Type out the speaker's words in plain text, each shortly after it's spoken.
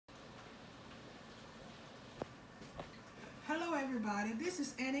everybody, this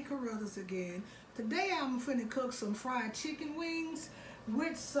is Caruthers again. Today I'm finna cook some fried chicken wings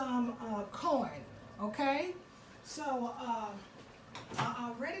with some corn, okay? So I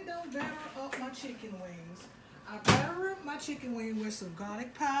already done batter up my chicken wings. I batter up my chicken wing with some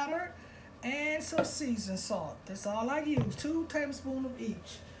garlic powder and some seasoned salt. That's all I use, 2 tablespoons of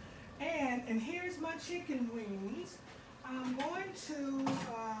each. And here's my chicken wings. I'm going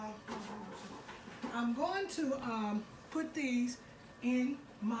to put these in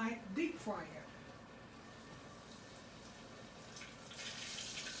my deep fryer.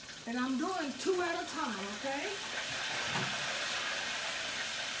 And I'm doing 2 at a time, okay?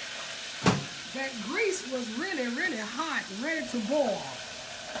 That grease was really, really hot, ready to boil.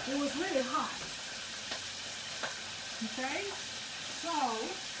 It was really hot. Okay? So,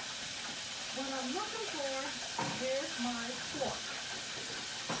 what I'm looking for is my fork.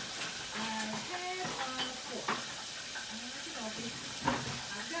 I have a fork. I'm going to rinse it open.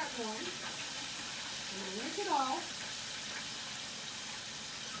 I've got one. I'm going to rinse it off.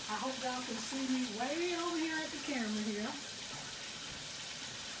 I hope y'all can see me way over here at the camera here.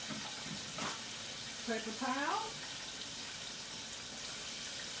 Paper towel.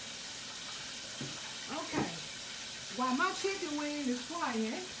 Okay. While my chicken wing is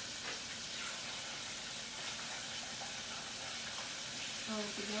frying,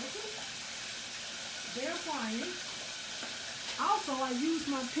 they're frying. Also, I use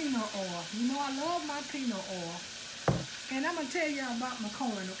my peanut oil. You know I love my peanut oil. And I'm going to tell y'all about my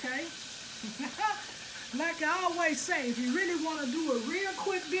corn, okay? Like I always say, if you really want to do a real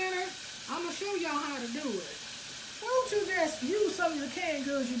quick dinner, I'm going to show y'all how to do it. Don't you just use some of your canned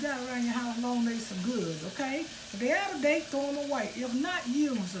goods you got around your house long as some goods, okay? If they're out of date, throw them away. If not,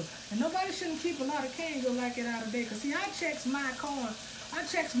 use them. And nobody shouldn't keep a lot of canned goods like it out of date. Because see, I checks my corn. I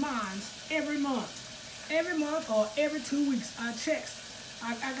checks mine every month. Every month or every 2 weeks, I checks.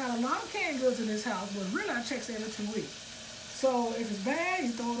 I got a lot of canned goods in this house, but really I checks every 2 weeks. So if it's bad,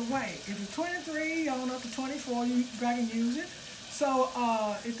 you throw it away. If it's 23 on up to 24, you back and use it. So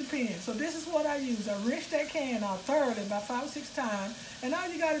it depends. So this is what I use. I rinse that can out thoroughly about 5 or 6 times. And all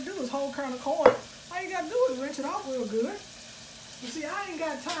you got to do is whole kernel corn. All you got to do is rinse it off real good. You see, I ain't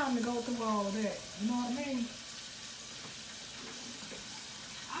got time to go through all of that. You know what I mean?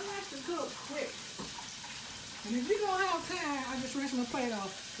 I like to cook quick. And if you don't have time, I just rinse my plate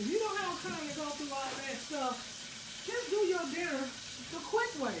off. If you don't have time to go through all that stuff, just do your dinner the quick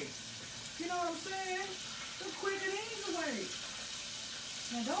way. You know what I'm saying? The quick and easy way.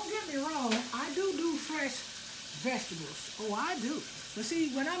 Now don't get me wrong, I do fresh vegetables. Oh, I do. But see,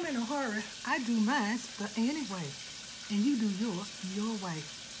 when I'm in a hurry, I do mine the anyway. And you do yours your way.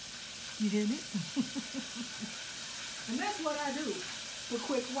 You hear me? And that's what I do the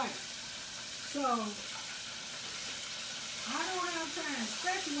quick way. So, I don't have time,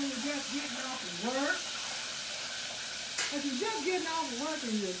 especially when you're just getting off of work. If you're just getting off of work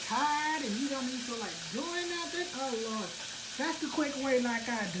and you're tired and you don't even feel like doing nothing, oh Lord, that's the quick way like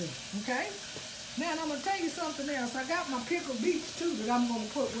I do, okay? Now, I'm going to tell you something else. I got my pickled beets too that I'm going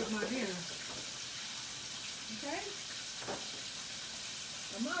to put with my dinner, okay?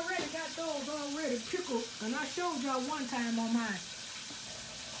 I'm already got those already pickled, and I showed y'all one time on my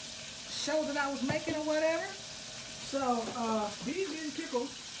show that I was making or whatever. So, these been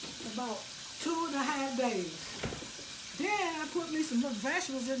pickled about 2.5 days. Then I put me some little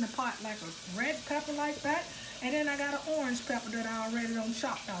vegetables in the pot, like a red pepper like that. And then I got an orange pepper that I already done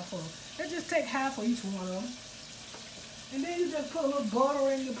chopped off of. They just take half of each one of them. And then you just put a little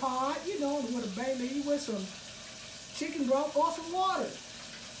butter in your pot, you know, with a bay leaf, with some chicken broth or some water.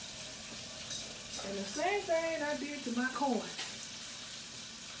 And the same thing I did to my corn.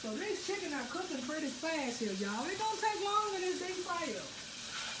 So these chicken are cooking pretty fast here, y'all. It don't take long in this deep fryer.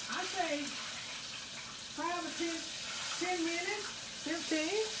 I say 5 or 10 minutes, 15.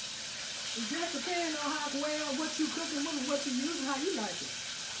 It just depends on how well, what you cooking with and what you use and how you like it.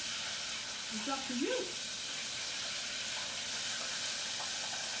 It's up to you.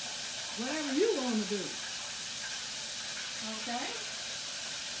 Whatever you want to do. Okay?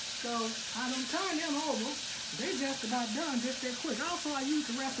 So, I don't turn them over. They just about done just that quick. Also, I use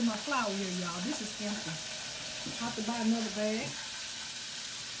the rest of my flour here, y'all. This is empty. I have to buy another bag.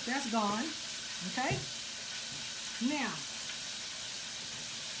 That's gone. Okay? Now,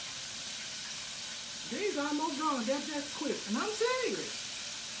 these are almost done. They're just quick. And I'm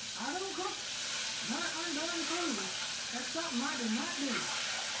serious. I don't cook not undone cooking. That's something I do not do.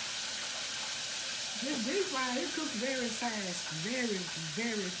 This deep fry, it cooks very fast. Very,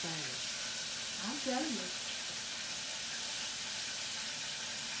 very fast. I'm telling you.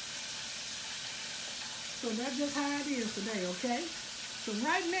 So that's just how it is today, okay? So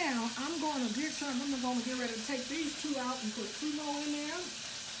right now, I'm going to get some. I'm going to get ready to take these two out and put two more in there.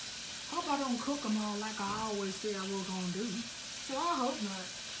 Hope I don't cook them all like I always say I was going to do. So I hope not.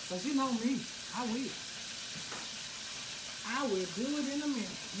 Because you know me, I will. I will do it in a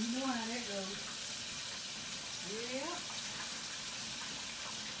minute. You know how that goes. Yeah.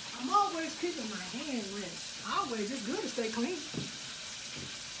 I'm always keeping my hand rinsed. Always. It's good to stay clean.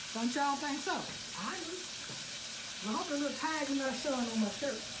 Don't y'all think so? I do. I hope the little tag is not showing on my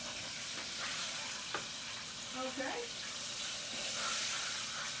shirt. Okay.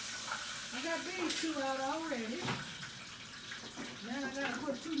 I got these two out already. Now I gotta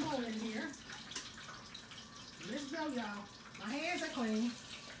put two more in here. Let's go, y'all. My hands are clean.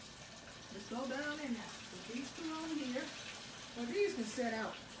 Let's go down in there. Put these two on here. Well, these can set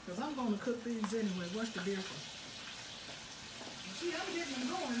out, because I'm going to cook these anyway. What's the difference? You see, I'm getting them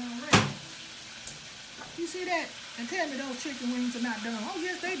going already. You see that? And tell me those chicken wings are not done. Oh,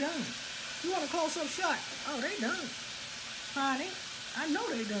 yes, they done. You want a close-up shot? Oh, they done. Honey, I know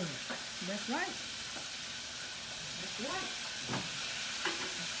they done. That's right. That's right.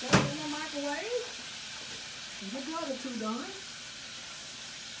 Throw it in the microwave. And get the other two done.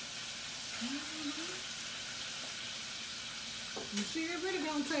 You see, it really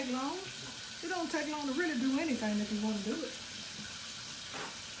don't take long. It don't take long to really do anything if you want to do it.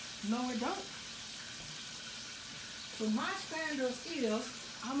 No, it don't. So my standards is,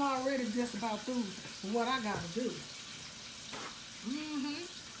 I'm already just about through what I got to do.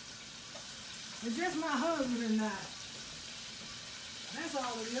 It's just my husband and I. That's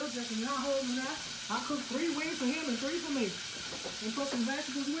all it is, just my husband and I. I cook 3 wings for him and 3 for me. And put some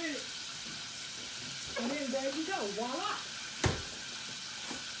vegetables with it. And then there you go, voila.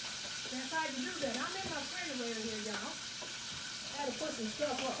 That's how you do that. I'm in my refrigerator here, y'all. I had to put some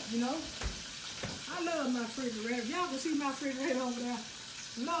stuff up, you know. I love my refrigerator. Y'all can see my refrigerator over there.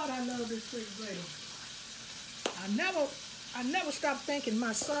 Lord, I love this refrigerator. I never stop thanking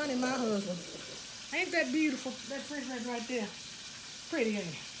my son and my husband. Ain't that beautiful, that refrigerator right there? Pretty, ain't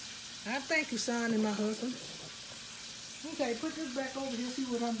it? I thank you, son and my husband. Okay, put this back over here, see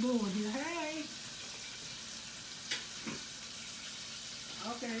what I'm doing here. Hey.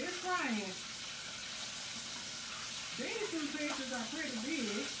 Okay, it's frying. These 2 pieces are pretty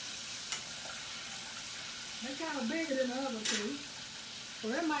big. They're kind of bigger than the other 2. So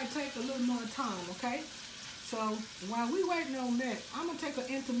that might take a little more time, okay? So while we waiting on that, I'm going to take an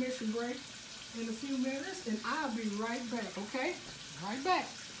intermission break in a few minutes, and I'll be right back, okay? Right back.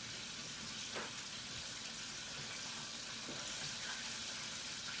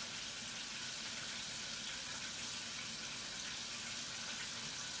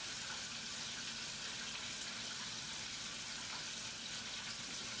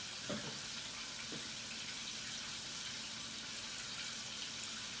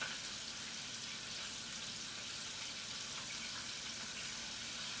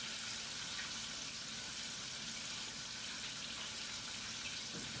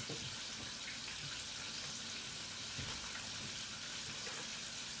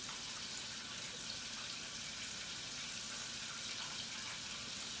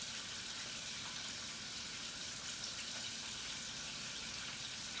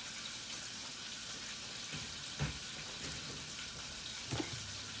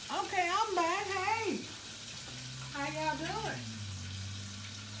 Okay, I'm back. Hey, how y'all doing?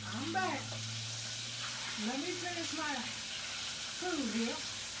 I'm back. Let me finish my food here.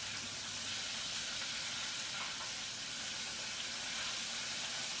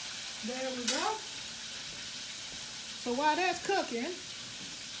 There we go. So while that's cooking,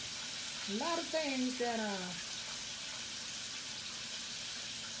 a lot of things that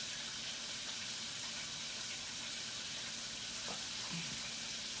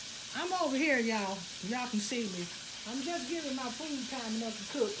I'm over here, y'all. Y'all can see me. I'm just giving my food time enough to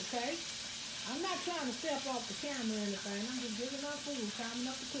cook, okay? I'm not trying to step off the camera or anything. I'm just giving my food time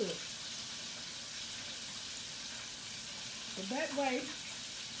enough to cook. So that way,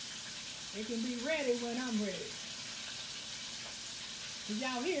 it can be ready when I'm ready. Did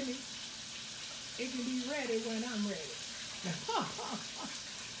y'all hear me? It can be ready when I'm ready.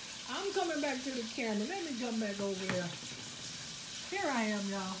 I'm coming back to the camera. Let me come back over here. Here I am,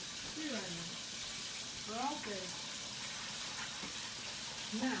 y'all. Here I am. Okay.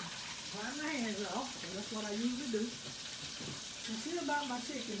 Now, wipe my hands off. That's what I usually do. And see about my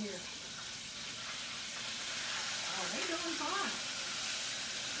chicken here. Oh, they doing fine.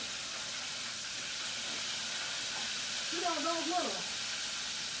 You know, those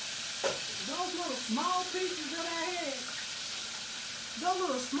little small pieces that I had, Those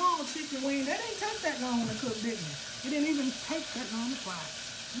little small chicken wings, they didn't take that long to cook, didn't it? It didn't even take that long to fry.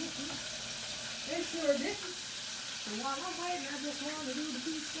 They sure didn't. So while I'm waiting, I just wanted to do the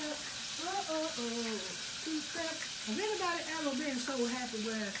two-step. Two-step. Has anybody ever been so happy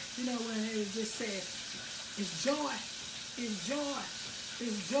where, you know, when they just said, it's joy, it's joy,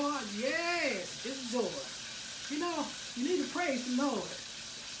 it's joy, yes, it's joy. You know, you need to praise the Lord.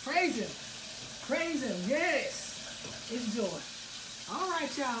 Praise Him, yes, it's joy. All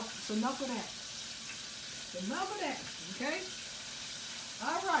right, y'all, so enough of that. Enough of that, okay?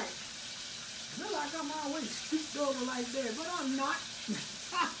 All right. Look like I'm always stooped over like that, but I'm not.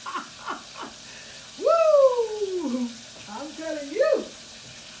 Woo! I'm telling you,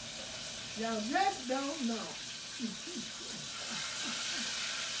 y'all just don't know.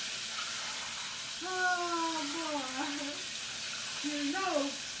 Oh, boy. You know,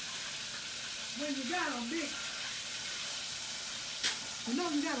 when you got a big,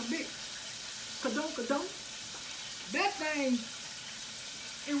 kadonk, that thing,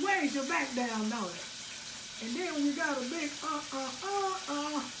 it weighs your back down, don't it? And then when you got a big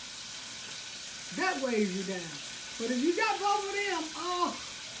that weighs you down. But if you got both of them,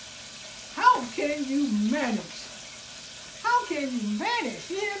 how can you manage? How can you manage?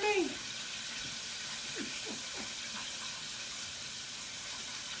 You hear me?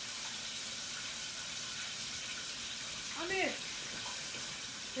 I mean,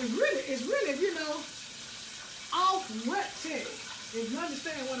 it's really, you know, off what tell. If you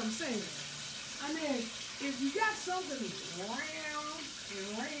understand what I'm saying. I mean, if you got something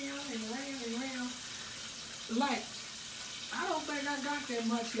round, like, I don't think I got that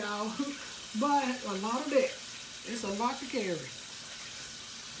much, y'all, but a lot of that. It's a lot to carry.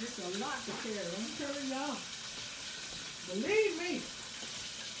 It's a lot to carry. I'm telling y'all. Believe me,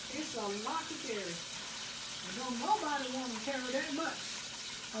 it's a lot to carry. And don't nobody want to carry that much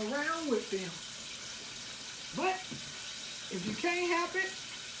around with them. But if you can't help it,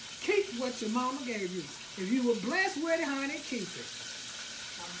 keep what your mama gave you. If you were blessed with it, honey, keep it.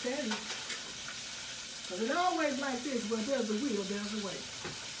 I'm telling you. Because it's always like this, where there's a will, there's a way.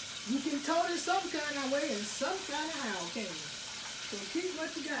 You can tote it some kind of way and some kind of how, can't you? So keep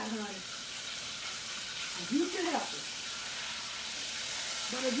what you got, honey. If you can help it.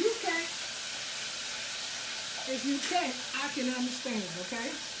 But if you can't, I can understand, okay?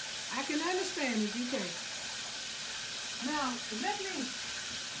 I can understand if you can't. Now, let me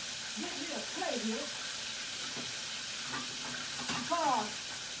a plate here. Because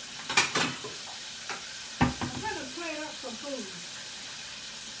I'm going to plate up some food.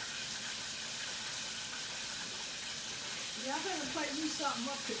 Yeah, I'm going to plate me something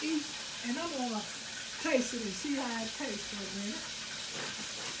up to eat, and I'm going to taste it and see how it tastes for a minute.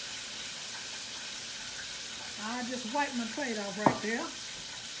 I just wipe my plate off right there.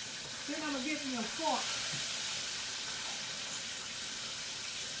 Then I'm going to get me a fork.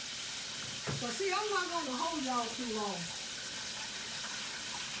 But see, I'm not going to hold y'all too long.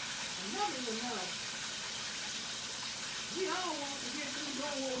 I know you know. We all want to get through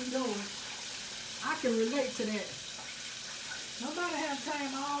doing what we're doing. I can relate to that. Nobody have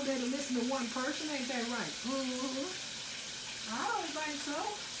time all day to listen to one person, ain't that right? I don't think so.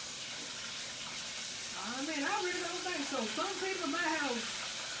 I mean, I really don't think so. Some people might have...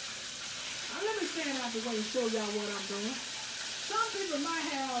 let me stand out the way and show y'all what I'm doing. Some people might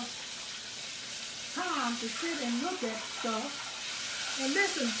have time to sit and look at stuff and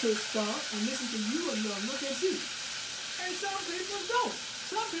listen to stuff and listen to you and look at you. And some people don't.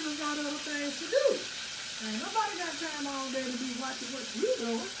 Some people got other things to do. And nobody got time all day to be watching what you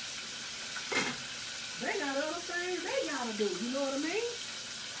doing. They got other things they gotta do. You know what I mean?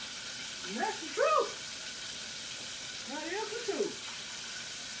 And that's the truth. That is the truth.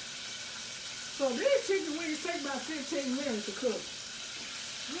 So these chicken wings take about 15 minutes to cook.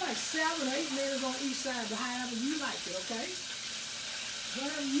 Like 7 or 8 minutes on each side, but however you like it, okay?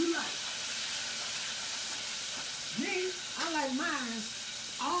 Whatever you like. Me, I like mine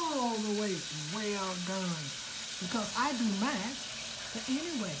all the way well done. Because I do mine the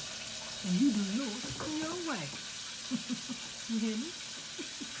any way. And you do yours your way. You hear me?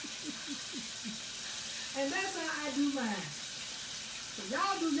 And that's how I do mine. So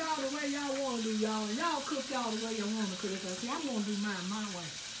y'all do y'all the way y'all want to do y'all. And y'all cook y'all the way you want to cook it. See, I'm going to do mine my way.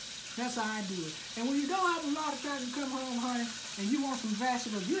 That's how I do it. And when you don't have a lot of time to come home, honey, and you want some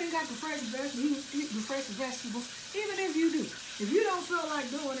vegetables, you ain't got the fresh vegetables, you eat the fresh vegetables, even if you do. If you don't feel like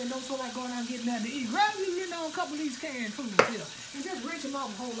doing it, don't feel like going out and getting nothing to eat, grab you, a couple of these canned foods here, and just rinse them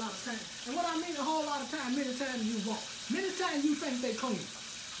off a whole lot of time. And what I mean a whole lot of time, many times you won't. Many times you think they clean.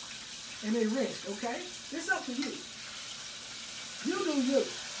 And they rest, okay? It's up to you. You do you.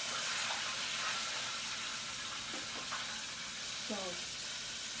 So,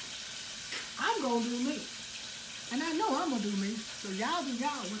 I'm going to do me. And I know I'm going to do me. So y'all do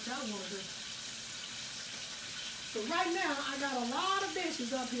y'all what y'all want to do. So right now, I got a lot of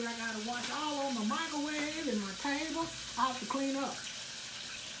dishes up here. I got to wash all on my microwave and my table. I have to clean up.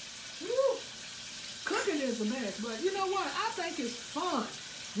 Woo. Cooking is the best. But you know what? I think it's fun.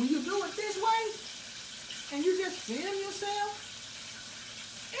 When you do it this way, and you just film yourself,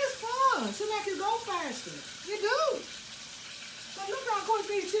 it's fun. Seems like you go faster. You do. So look how quick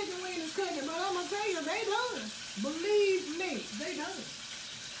these chicken wings is cooking. But I'm going to tell you, they done. Believe me, they done.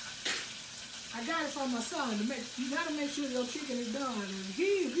 I got it from my son. You got to make sure your chicken is done. And if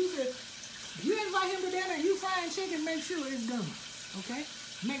you invite him to dinner and you frying chicken, make sure it's done. Okay?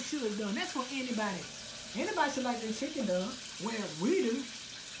 Make sure it's done. That's for anybody. Anybody should like their chicken done. Well, we do.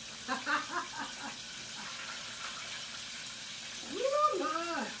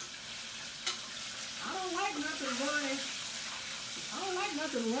 Lord. I don't like nothing running. I don't like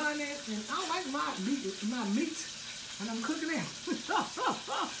nothing running. And I don't like my meat when I'm cooking it.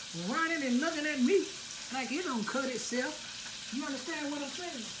 Running and looking at meat like it don't cut itself. You understand what I'm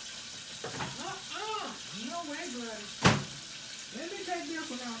saying? No way, buddy. Let me take this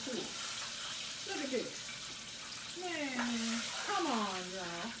one out too. Look at this. Man, come on,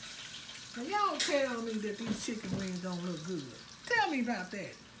 y'all. Now, y'all tell me that these chicken wings don't look good. Tell me about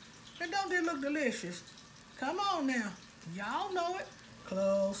that. And don't they look delicious? Come on now. Y'all know it.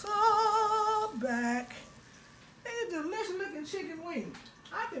 Close up back. These delicious looking chicken wings.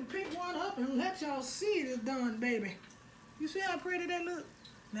 I can pick one up and let y'all see it is done, baby. You see how pretty that look?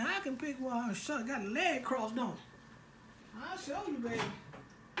 Now I can pick one. Got a leg crossed on. I'll show you, baby.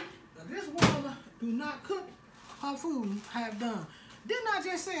 Now, this woman do not cook her food have done. Didn't I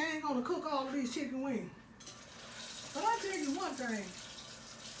just say I ain't gonna cook all of these chicken wings? But I'll tell you one thing.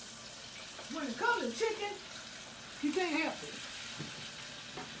 When it comes to chicken, you can't help it.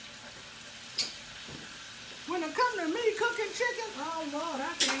 When it comes to me cooking chicken, oh Lord,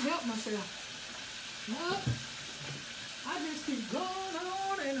 I can't help myself. No, I just keep going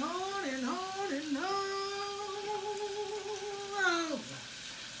on and on and on and on.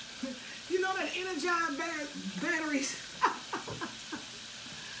 You know that Energized batteries?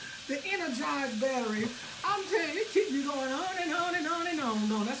 The Energized battery. I'm telling you, it keeps you going on and on and on and on.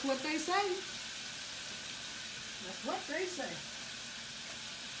 No, that's what they say. That's what they say.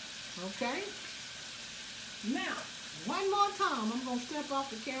 Okay? Now, one more time, I'm going to step off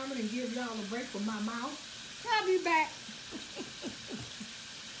the camera and give y'all a break from my mouth. I'll be back.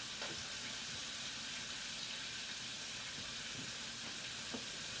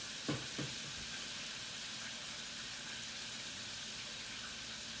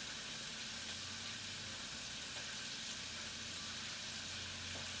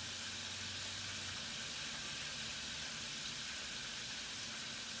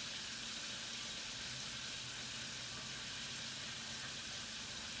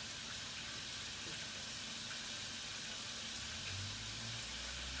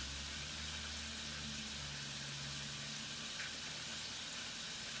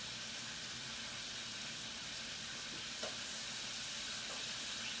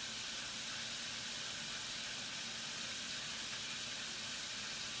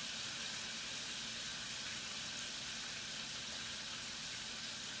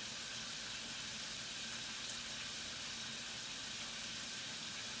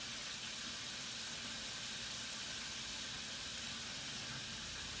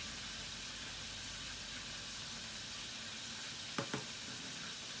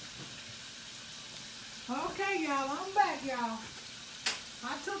 Okay, y'all, I'm back, y'all.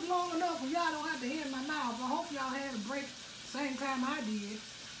 I took long enough for y'all don't have to hear my mouth. I hope y'all had a break same time I did.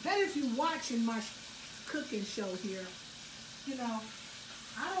 That if you're watching my cooking show here, you know,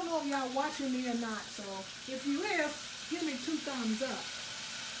 I don't know if y'all watching me or not, so if you is, give me 2 thumbs up.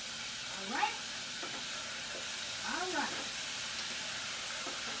 All right? All right.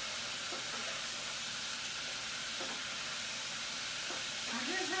 I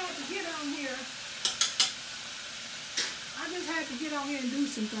just had to get on here. I just had to get on here and do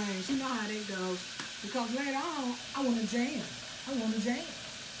some things. You know how that goes. Because later on, I want to jam. I want to jam.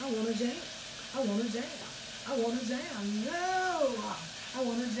 I want to jam. I want to jam. I want to jam. No! I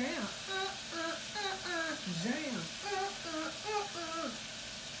want to jam. Jam.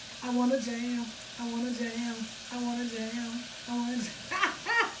 I want to jam. I want to jam. I want to jam. I want to jam.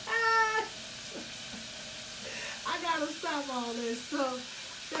 I got to stop all this stuff.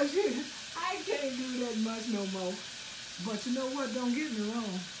 Because I can't do that much no more. But you know what? Don't get me wrong.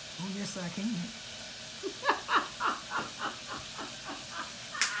 Oh, yes, I can.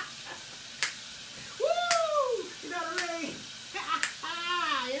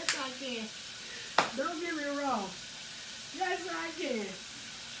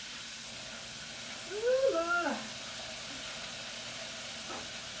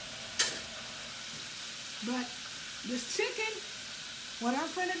 But this chicken, what I'm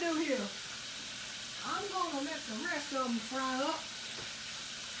finna do here, I'm gonna let the rest of them fry up.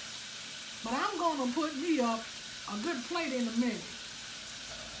 But I'm gonna put me up a good plate in a minute.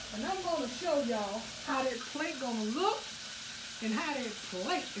 And I'm gonna show y'all how that plate gonna look and how that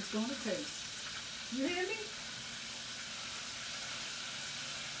plate is gonna taste. You hear me?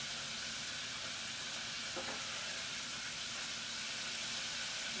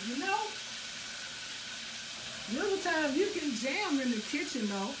 You know, little time you can jam in the kitchen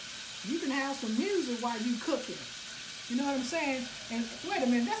though. You can have some music while you cooking. You know what I'm saying? And wait a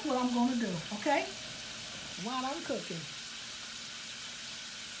minute, that's what I'm gonna do, okay? While I'm cooking.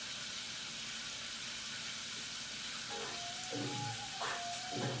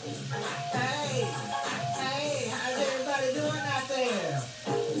 Hey, how's everybody doing out there?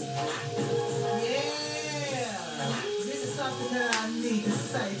 Yeah, this is something that I need to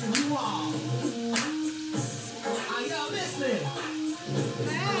say to you all. Are y'all listening?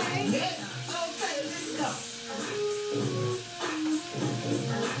 Hey! Yeah, okay, let's go.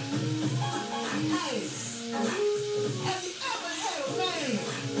 Hey, have you ever had a man?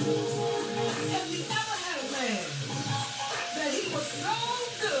 Have you ever had a man that he was so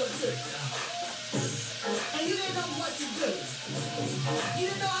good to you? And you didn't know what to do. You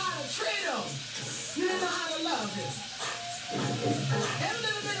didn't know how to treat him. You didn't know how to love him. Every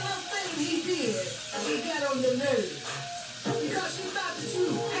little bit of little thing he did, he got on your nerves. Because you thought that you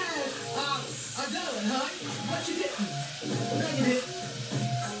had a done, honey, but you didn't. No, you didn't.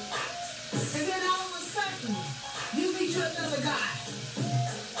 And then all of a sudden, you meet you another guy.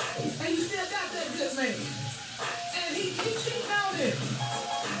 And you still got that good man. And he cheating on him.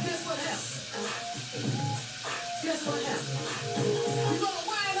 Guess what happened? Guess what happened? You're going to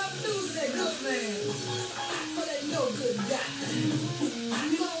wind up losing that good man for that no good guy.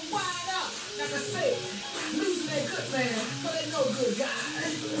 You're going to wind up, like I said, losing that good man for that no good guy.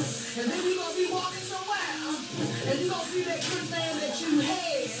 And then you're going to be walking somewhere, and you're going to see that good man that you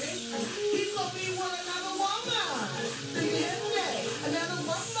had. He's going to be with another woman. Do you hear me? Another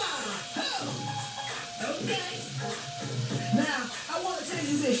woman. Oh. Okay. Now, I want to tell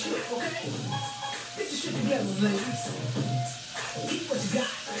you this shit, okay? Get your shit together, ladies. Keep what you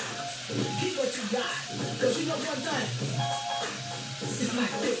got. Keep what you got. Because you know one thing. It's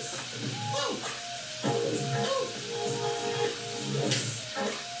like this. Woo! Woo!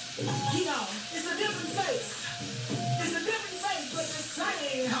 You know, it's a different face. It's a different face, but the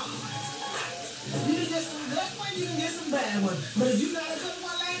same heart. You can get some good ones, you can get some bad ones. But if you got a good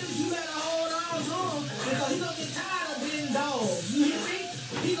one, ladies, you gotta hold on to them. Because he's gonna get tired of being dogs. You hear me?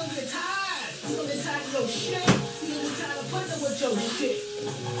 He's gonna get tired. He's gonna get tired of your shit. He's gonna get tired of putting up with your shit.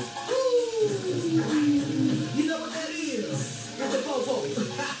 Woo! You know what that is? It's a po-po.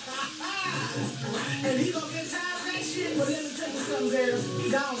 And he's gonna get tired of that shit. But let me tell you something, girl. He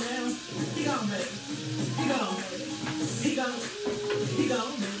gone now. He gone, baby. He gone, baby. He gone. He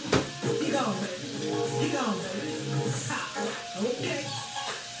gone, baby. He gone, baby. He gone, baby. Ha. Okay.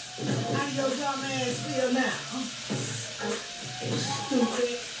 How do your dumb ass feel now?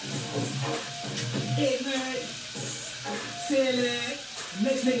 Stupid. Ignorant. Silly.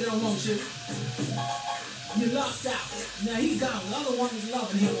 Next nigga don't want you. You lost out. Now he's gone. The other one is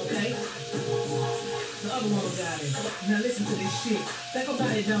loving him, okay? The other one got him. Now listen to this shit. Think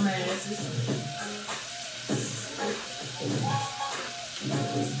about it, dumb asses.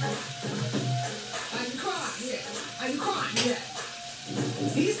 Are you crying? Yeah. Are you crying? Yeah.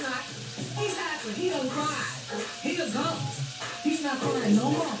 He's not. He's happy. He don't cry. He is gone. He's not crying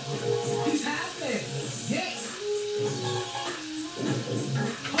no more. He's happy. Yes.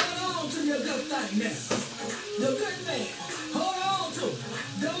 Hold on to your good thing now. Your good thing. Hold on to it.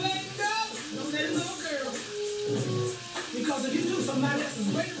 Don't let it go. Don't let it go, girl. Because if you do, somebody else is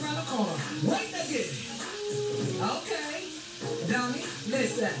waiting around the corner. Waiting to get it. Okay. Dummy,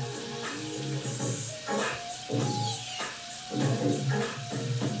 listen.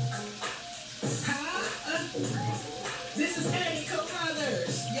 This is Annie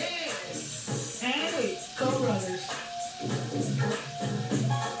Caruthers. Yes. Annie Caruthers.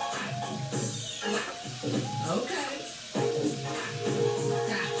 Okay.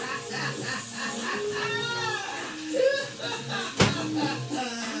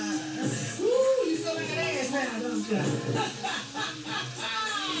 Woo!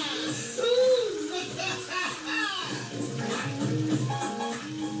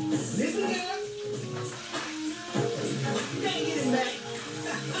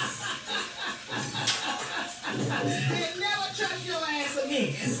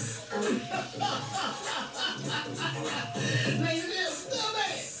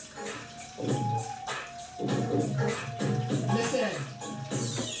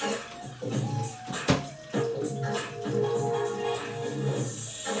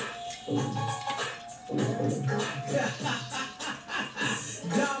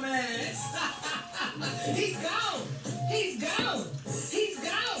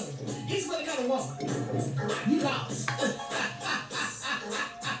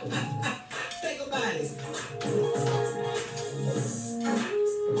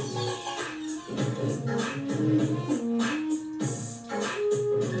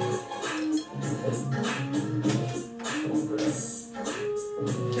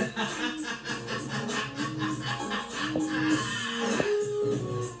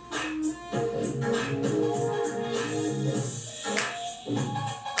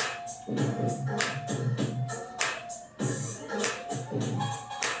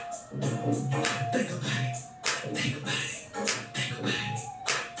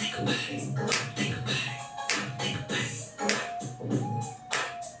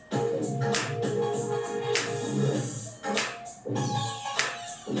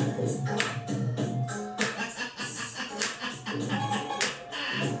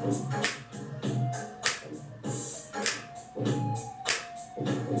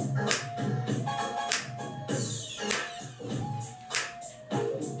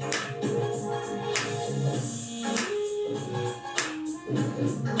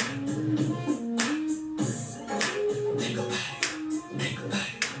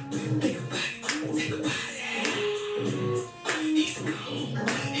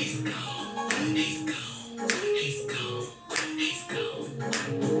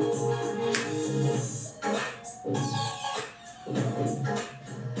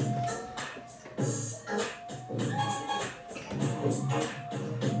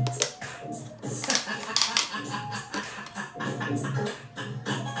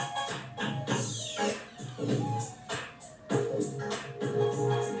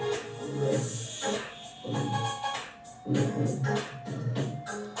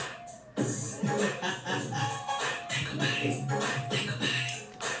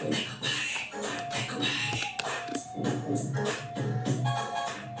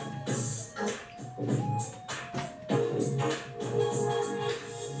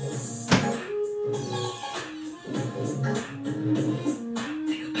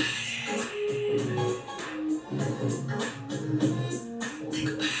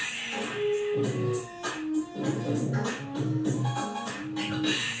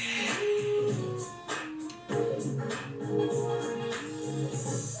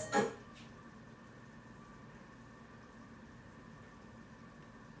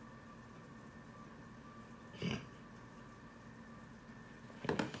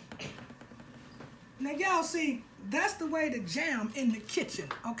 Now y'all see, that's the way to jam in the kitchen,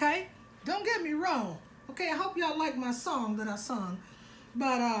 okay? Don't get me wrong, okay? I hope y'all like my song that I sung.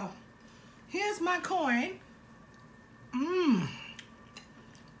 But here's my coin.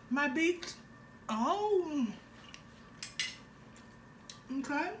 My beets. Oh.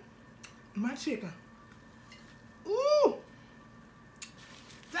 Okay. My chicken. Ooh.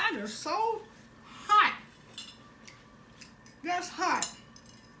 That is so hot. That's hot.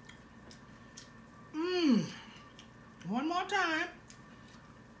 One more time.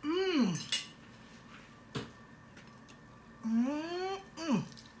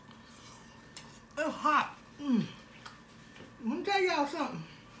 It's hot. Let me tell y'all something.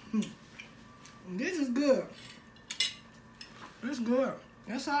 This is good. It's good.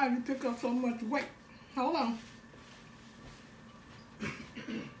 That's how you pick up so much weight. Hold on.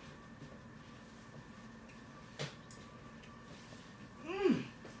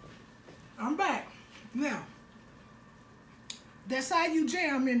 I'm back. Now, that's how you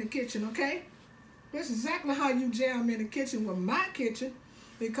jam in the kitchen, okay? That's exactly how you jam in the kitchen with my kitchen,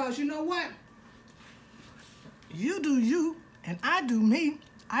 because you know what? You do you, and I do me.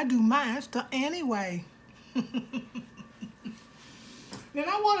 I do mine anyway. Then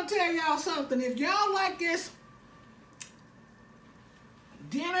I want to tell y'all something. If y'all like this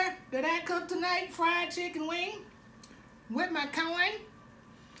dinner that I cooked tonight, fried chicken wing with my corn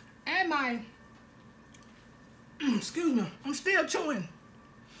and my, excuse me, I'm still chewing,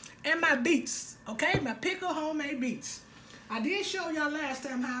 and my beets, okay? My pickled homemade beets. I did show y'all last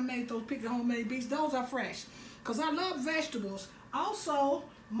time how I made those pickled homemade beets. Those are fresh, because I love vegetables. Also,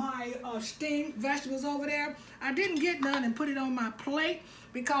 my steamed vegetables over there, I didn't get none and put it on my plate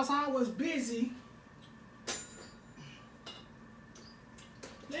because I was busy.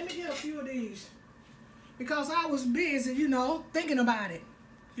 Let me get a few of these. Because I was busy, you know, thinking about it.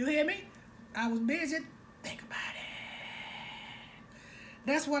 You hear me? I was busy thinking about it.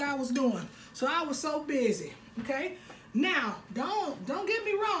 That's what I was doing. So I was so busy, okay? Now, don't get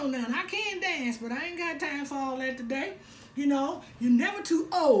me wrong now. I can dance, but I ain't got time for all that today. You know, you're never too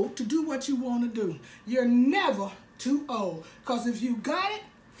old to do what you want to do. You're never too old. Because if you got it,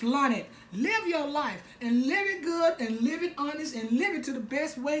 flaunt it. Live your life and live it good and live it honest and live it to the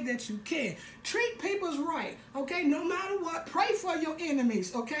best way that you can. Treat people's right, okay? No matter what. Pray for your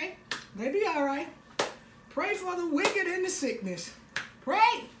enemies, okay? They be all right. Pray for the wicked and the sickness.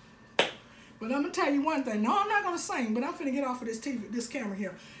 Pray. But I'm going to tell you one thing. No, I'm not going to sing, but I'm finna get off of this camera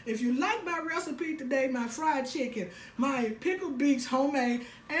here. If you like my recipe today, my fried chicken, my pickled beets homemade,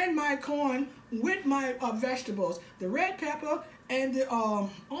 and my corn with my vegetables, the red pepper and the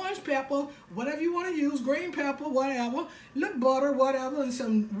orange pepper, whatever you want to use, green pepper, whatever, little butter, whatever, and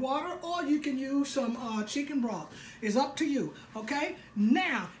some water, or you can use some chicken broth. It's up to you, okay?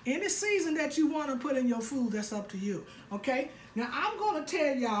 Now, any season that you want to put in your food, that's up to you, okay? Now, I'm going to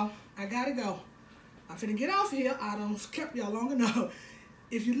tell y'all, I got to go. I'm finna get off here. I done kept y'all long enough.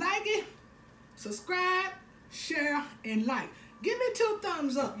 If you like it, subscribe, share, and like. Give me 2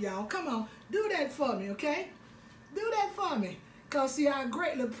 thumbs up, y'all. Come on, do that for me, okay? Do that for me. Because, see, I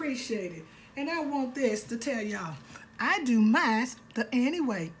greatly appreciate it. And I want this to tell y'all, I do mine the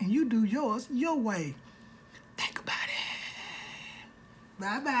anyway, and you do yours your way. Think about it.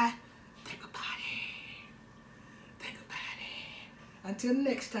 Bye-bye. Think about it. Think about it. Until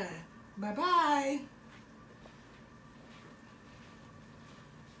next time. Bye-bye.